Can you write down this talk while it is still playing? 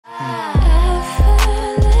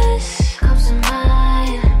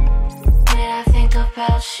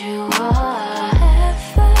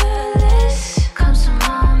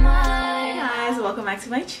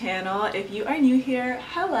to my channel. If you are new here,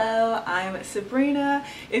 hello, I'm Subrena.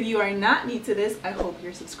 If you are not new to this, I hope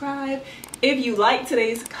you're subscribed. If you like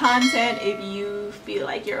today's content, if you feel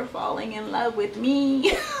like you're falling in love with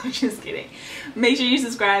me, I'm just kidding. Make sure you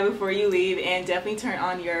subscribe before you leave and definitely turn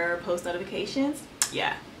on your post notifications.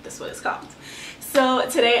 Yeah, that's what it's called. So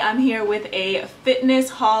today I'm here with a fitness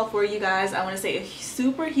haul for you guys. I want to say a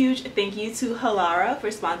super huge thank you to Halara for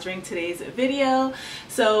sponsoring today's video.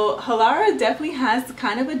 So Halara definitely has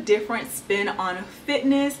kind of a different spin on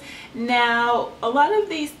fitness. Now, a lot of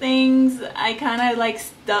these things I kind of like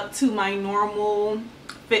stuck to my normal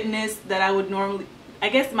fitness that I would normally, I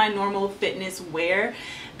guess my normal fitness wear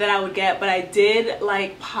that I would get, but I did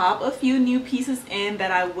like pop a few new pieces in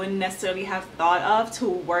that I wouldn't necessarily have thought of to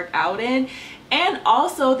work out in. And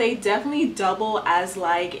also they definitely double as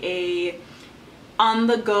like a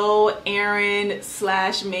on-the-go errand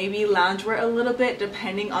slash maybe loungewear a little bit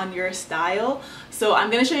depending on your style. So I'm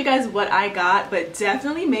going to show you guys what I got, but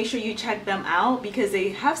definitely make sure you check them out because they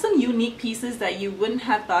have some unique pieces that you wouldn't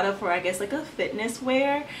have thought of for, I guess, like a fitness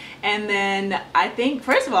wear. And then I think,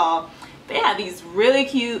 first of all, they have these really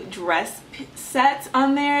cute dress sets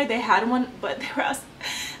on there. They had one, but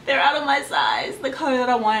they're out of my size, the color that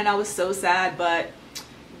I wanted. I was so sad, but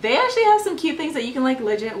they actually have some cute things that you can like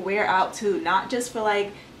legit wear out too, not just for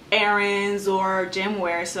like errands or gym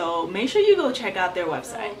wear. So make sure you go check out their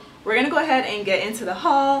website. We're gonna go ahead and get into the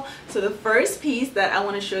haul. So the first piece that I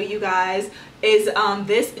want to show you guys is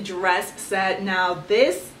this dress set. Now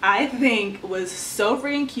this I think was so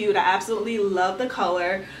freaking cute. I absolutely love the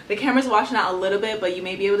color. The camera's washing out a little bit, but you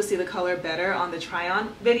may be able to see the color better on the try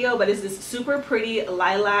on video. But it's this super pretty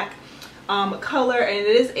lilac color, and it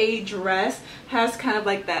is a dress, has kind of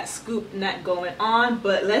like that scoop neck going on.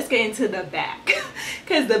 But let's get into the back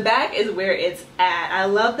because the back is where it's at. I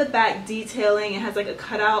love the back detailing. It has like a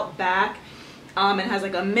cutout back, it has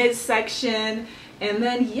like a midsection, and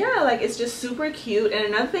then yeah, like it's just super cute. And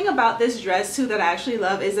another thing about this dress too that I actually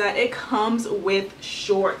love is that it comes with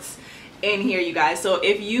shorts in here, you guys. So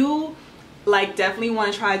if you like definitely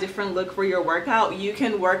want to try a different look for your workout, you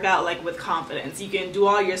can work out like with confidence. You can do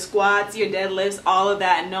all your squats, your deadlifts, all of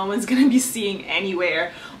that, no one's gonna be seeing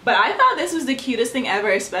anywhere. But I thought this was the cutest thing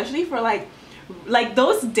ever, especially for like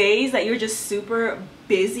those days that you're just super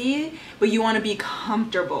busy but you want to be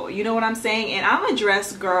comfortable, you know what I'm saying? And I'm a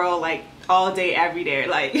dress girl like all day every day.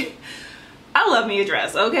 Like I love me a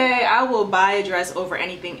dress, okay? I will buy a dress over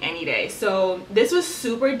anything any day. So this was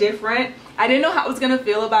super different. I didn't know how I was gonna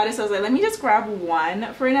feel about it, so I was like, let me just grab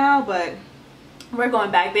one for now, but we're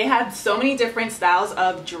going back. They had so many different styles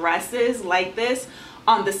of dresses like this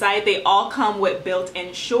on the site. They all come with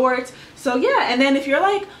built-in shorts. So yeah, and then if you're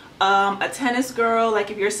like a tennis girl,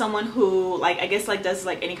 like if you're someone who like I guess like does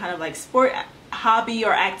like any kind of like sport hobby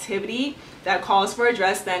or activity that calls for a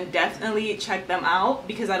dress, then definitely check them out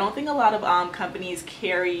because I don't think a lot of companies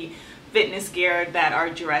carry fitness gear that are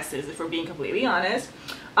dresses, if we're being completely honest.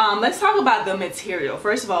 Let's talk about the material.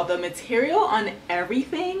 First of all, the material on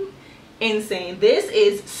everything, insane. This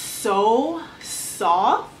is so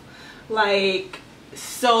soft, like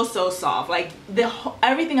so soft. Like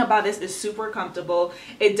everything about this is super comfortable.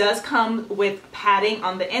 It does come with padding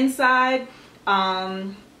on the inside,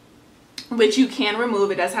 which you can remove.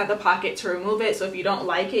 It does have the pocket to remove it, so if you don't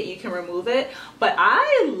like it you can remove it. But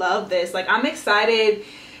I love this. Like I'm excited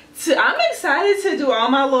to do all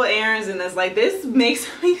my little errands in this. Like this makes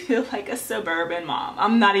me feel like a suburban mom.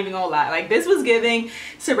 I'm not even gonna lie, like this was giving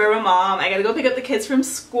suburban mom. I gotta go pick up the kids from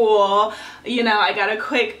school, you know, I got a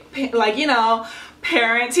quick like, you know,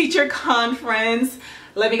 parent teacher conference,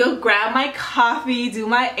 let me go grab my coffee, do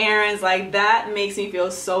my errands. Like that makes me feel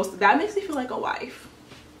that makes me feel like a wife.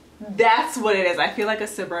 That's what it is. I feel like a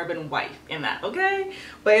suburban wife in that, okay?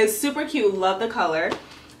 But it's super cute. Love the color.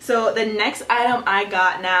 So the next item I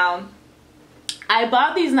got, now I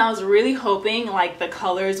bought these and I was really hoping like the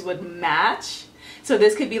colors would match, so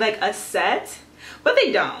this could be like a set, but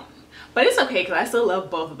they don't. But it's okay because I still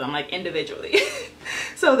love both of them like individually.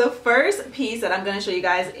 So the first piece that I'm going to show you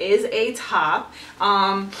guys is a top,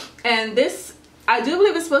 and this I do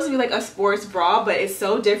believe it's supposed to be like a sports bra, but it's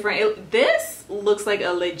so different. This looks like a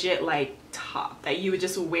legit like top that you would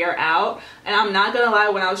just wear out. And I'm not gonna lie,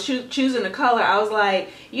 when I was choosing the color, I was like,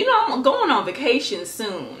 you know, I'm going on vacation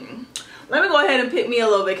soon, let me go ahead and pick me a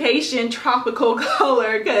little vacation tropical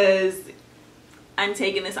color because I'm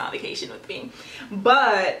taking this on vacation with me.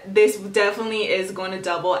 But this definitely is going to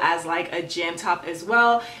double as like a gym top as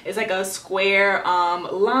well. It's like a square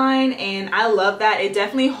line, and I love that. It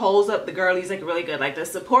definitely holds up the girlies like really good. Like the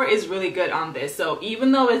support is really good on this. So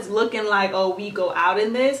even though it's looking like, oh, we go out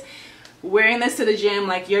in this, wearing this to the gym,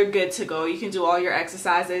 like, you're good to go. You can do all your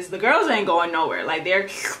exercises. The girls ain't going nowhere. Like, they're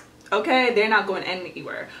okay, they're not going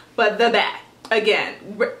anywhere. But the back, again,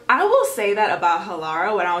 I will say that about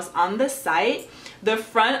Halara. When I was on the site, the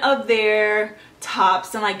front of their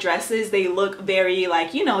tops and like dresses, they look very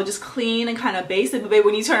like, you know, just clean and kind of basic. But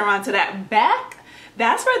when you turn around to that back,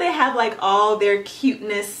 that's where they have like all their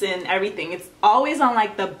cuteness and everything. It's always on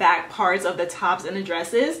like the back parts of the tops and the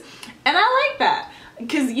dresses, and I like that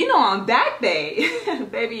because, you know, on back day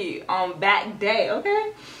baby, on back day,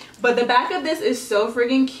 okay. But the back of this is so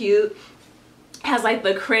freaking cute. Has like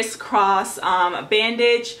the crisscross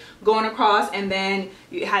bandage going across, and then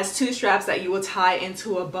it has 2 straps that you will tie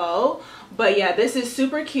into a bow. But yeah, this is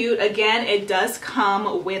super cute. Again, it does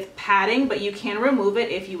come with padding, but you can remove it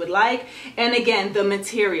if you would like. And again, the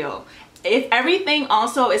material, if everything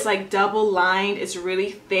also is like double lined, it's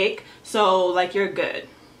really thick, so like you're good.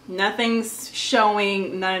 Nothing's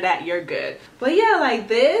showing, none of that, you're good. But yeah, like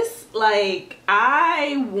this, like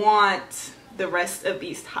I want the rest of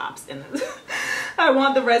these tops in this. I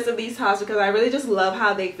want the rest of these tops because I really just love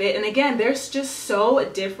how they fit. And again, they're just so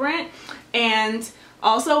different. And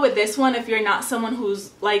also with this one, if you're not someone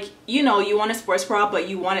who's like, you know, you want a sports bra but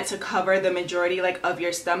you want it to cover the majority like of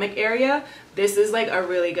your stomach area, this is like a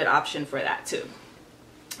really good option for that too.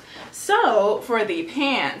 So for the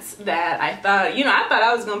pants that I thought, you know, I thought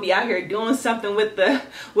I was gonna be out here doing something with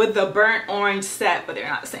the burnt orange set, but they're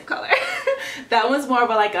not the same color. That one's more of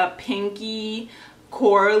a, like a pinky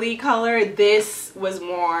corally color. This was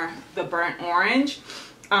more the burnt orange.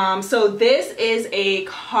 So this is a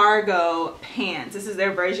cargo pants. This is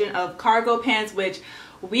their version of cargo pants, which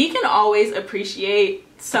we can always appreciate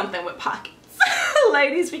something with pockets.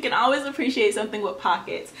 Ladies, we can always appreciate something with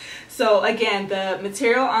pockets. So again, the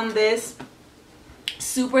material on this,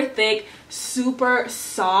 super thick, super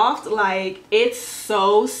soft. Like, it's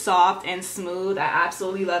so soft and smooth. I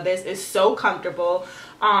absolutely love this. It's so comfortable.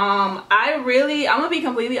 I'm gonna be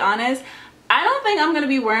completely honest, I don't think I'm gonna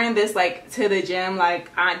be wearing this like to the gym.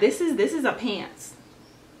 Like, this is a pants.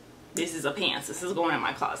 This is a pants. This is going in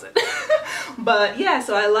my closet. But yeah,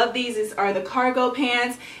 so I love these. These are the cargo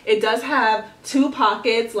pants. It does have 2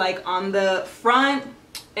 pockets like on the front,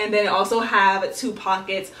 and then it also have 2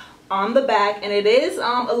 pockets on the back, and it is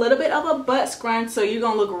a little bit of a butt scrunch, so you're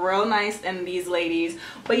gonna look real nice in these, ladies.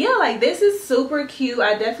 But yeah, like, this is super cute.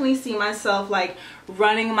 I definitely see myself like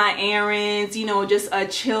running my errands, you know, just a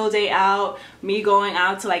chill day out, me going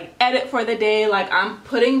out to like edit for the day. Like, I'm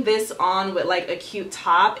putting this on with like a cute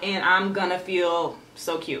top and I'm gonna feel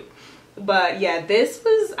so cute. But yeah,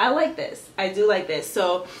 I like this. I do like this.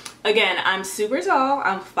 So again, I'm super tall.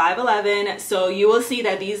 I'm 5'11", so you will see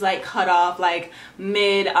that these like cut off like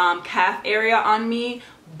mid calf area on me.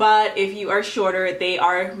 But if you are shorter, they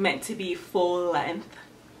are meant to be full length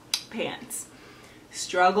pants.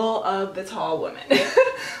 Struggle of the tall woman.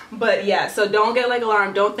 But yeah, so don't get like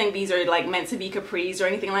alarmed. Don't think these are like meant to be capris or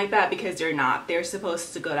anything like that, because they're not. They're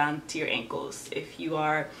supposed to go down to your ankles. If you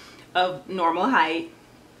are of normal height,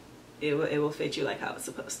 it will fit you like how it's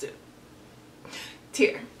supposed to.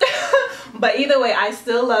 Tear. But either way, I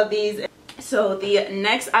still love these. So the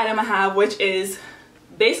next item I have, which is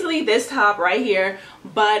basically this top right here,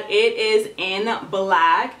 but it is in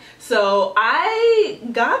black. So I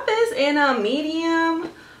got this in a medium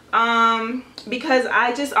because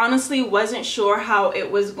I just honestly wasn't sure how it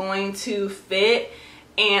was going to fit,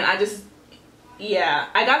 and I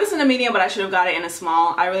got this in a medium, but I should have got it in a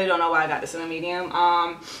small. I really don't know why I got this in a medium.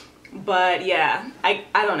 But yeah, I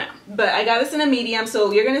don't know, but I got this in a medium.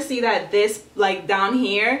 So you're gonna see that this like down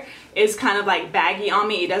here is kind of like baggy on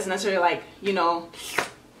me. It doesn't necessarily like, you know,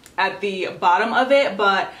 at the bottom of it,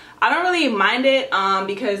 but I don't really mind it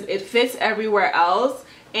because it fits everywhere else.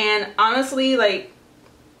 And honestly, like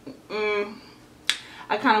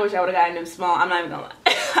I kind of wish I would have gotten them small. I'm not even gonna lie.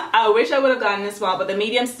 I wish I would have gotten it small, but the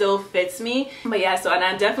medium still fits me. But yeah, so, and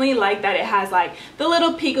I definitely like that it has like the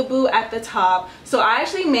little peekaboo at the top. So I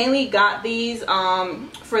actually mainly got these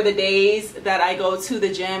for the days that I go to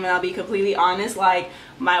the gym, and I'll be completely honest, like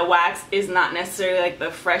my wax is not necessarily like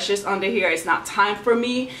the freshest under here. It's not time for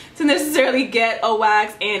me to necessarily get a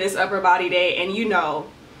wax, and it's upper body day, and you know,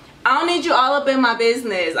 I don't need you all up in my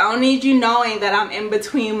business. I don't need you knowing that I'm in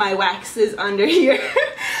between my waxes under here.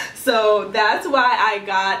 So that's why I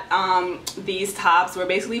got these tops, were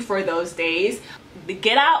basically for those days.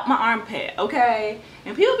 Get out my armpit, okay?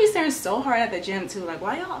 And people be staring so hard at the gym too, like,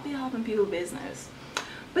 why y'all be helping people's business?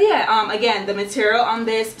 But yeah, again, the material on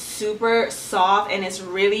this, super soft, and it's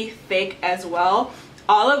really thick as well.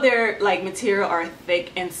 all of their like material are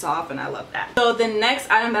thick and soft, and I love that. So the next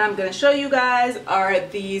item that I'm going to show you guys are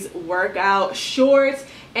these workout shorts,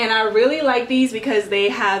 and I really like these because they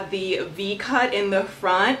have the V cut in the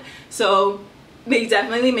front, so they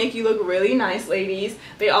definitely make you look really nice, ladies.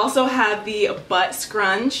 They also have the butt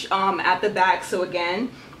scrunch at the back, so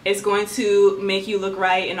again, it's going to make you look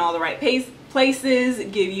right in all the right places,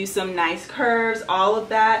 give you some nice curves, all of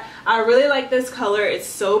that. I really like this color. It's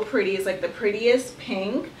so pretty. It's like the prettiest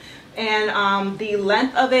pink, and the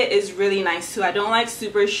length of it is really nice too. I don't like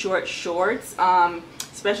super short shorts,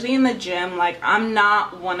 especially in the gym. Like, I'm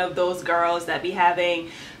not one of those girls that be having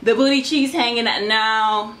the booty cheeks hanging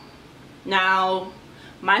out. Now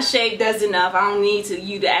my shape does enough. I don't need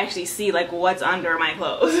you to actually see like what's under my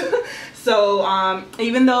clothes. So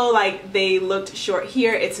even though like they looked short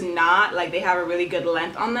here, it's not. Like, they have a really good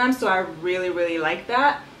length on them, so I really like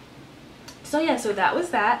that. So yeah, so that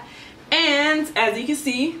was that. And as you can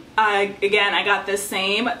see, I got the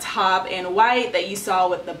same top in white that you saw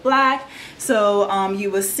with the black, so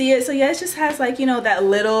you will see it. So yeah, it just has like, you know, that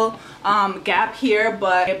little gap here,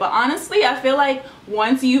 but honestly, I feel like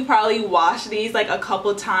once you probably wash these like a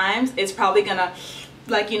couple times, it's probably gonna,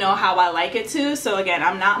 like, you know, how I like it to. So again,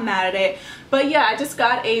 I'm not mad at it. But yeah, I just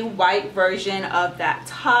got a white version of that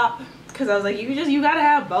top because I was like, you gotta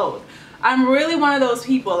have both. I'm really one of those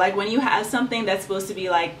people, like, when you have something that's supposed to be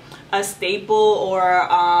like a staple, or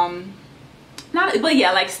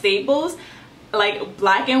like staples, like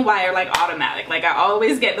black and white are like automatic. Like, I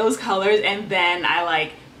always get those colors, and then I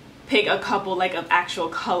like pick a couple like of actual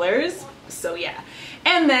colors. So yeah.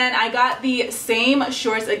 And then I got the same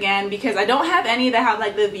shorts again because I don't have any that have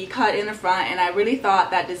like the V cut in the front, and I really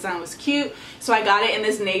thought that design was cute, so I got it in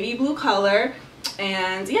this navy blue color.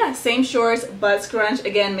 And yeah, same shorts, butt scrunch,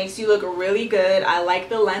 again, makes you look really good. I like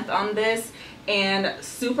the length on this, and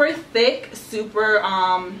super thick, super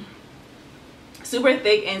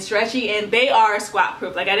thick and stretchy, and they are squat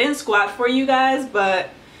proof. Like, I didn't squat for you guys, but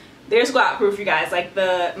they're squat proof, you guys. Like,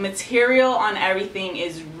 the material on everything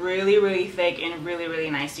is really thick and really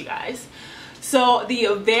nice, you guys. So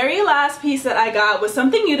the very last piece that I got was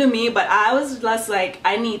something new to me, but I was just like,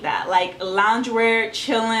 I need that, like loungewear,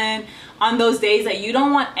 chilling on those days that you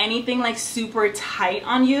don't want anything like super tight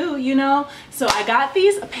on you, you know. So I got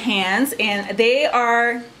these pants, and they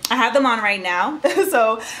are, I have them on right now,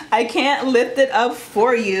 so I can't lift it up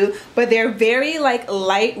for you, but they're very like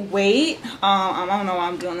lightweight. I don't know why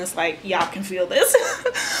I'm doing this, like y'all can feel this.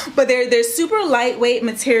 But they're super lightweight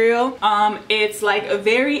material. It's like a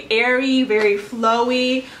very airy, very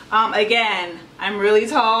flowy. Again, I'm really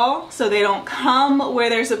tall, so they don't come where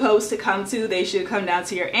they're supposed to come to. They should come down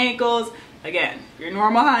to your ankles. Again, your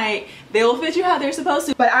normal height, they will fit you how they're supposed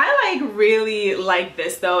to. But I like really like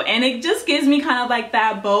this though, and it just gives me kind of like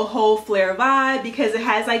that boho flare vibe because it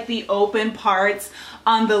has like the open parts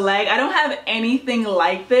on the leg. I don't have anything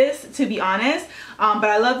like this, to be honest, but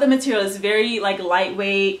I love the material. It's very like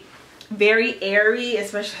lightweight, very airy,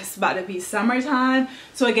 especially it's about to be summertime.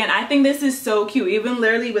 So again, I think this is so cute, even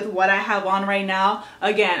literally with what I have on right now.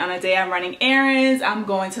 Again, on a day I'm running errands, I'm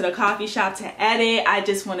going to the coffee shop to edit, I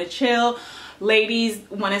just want to chill. Ladies,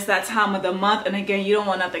 when it's that time of the month, and again, you don't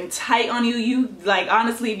want nothing tight on you. You like,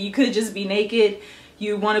 honestly, if you could just be naked,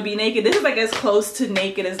 you want to be naked. This is like as close to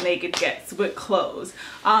naked as naked gets with clothes.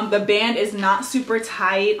 The band is not super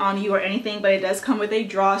tight on you or anything, but it does come with a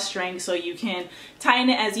drawstring, so you can tighten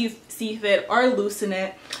it as you see fit or loosen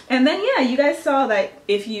it. And then yeah, you guys saw that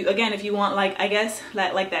if you, again, if you want like, I guess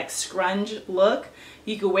like that scrunch look,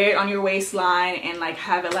 you could wear it on your waistline and like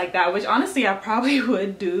have it like that, which honestly I probably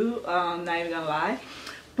would do, not even gonna lie.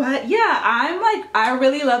 But yeah, I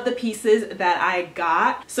really love the pieces that I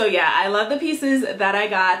got. So yeah, I love the pieces that I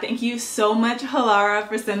got. Thank you so much, Halara,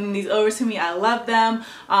 for sending these over to me. I love them.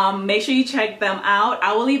 Make sure you check them out.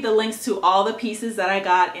 I will leave the links to all the pieces that I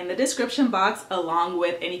got in the description box, along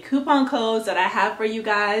with any coupon codes that I have for you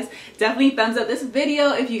guys. Definitely thumbs up this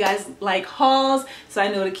video if you guys like hauls, so I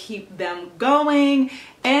know to keep them going.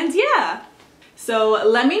 And yeah. So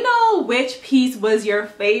let me know which piece was your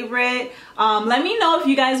favorite. Let me know if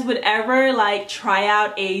you guys would ever like try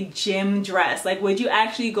out a gym dress. Like, would you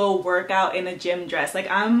actually go work out in a gym dress? Like,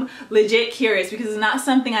 I'm legit curious because it's not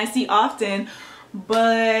something I see often,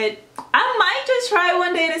 but I might just try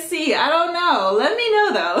one day to see. I don't know. Let me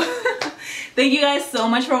know though. Thank you guys so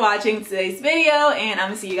much for watching today's video, and I'm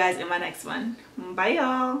gonna see you guys in my next one. Bye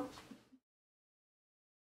y'all.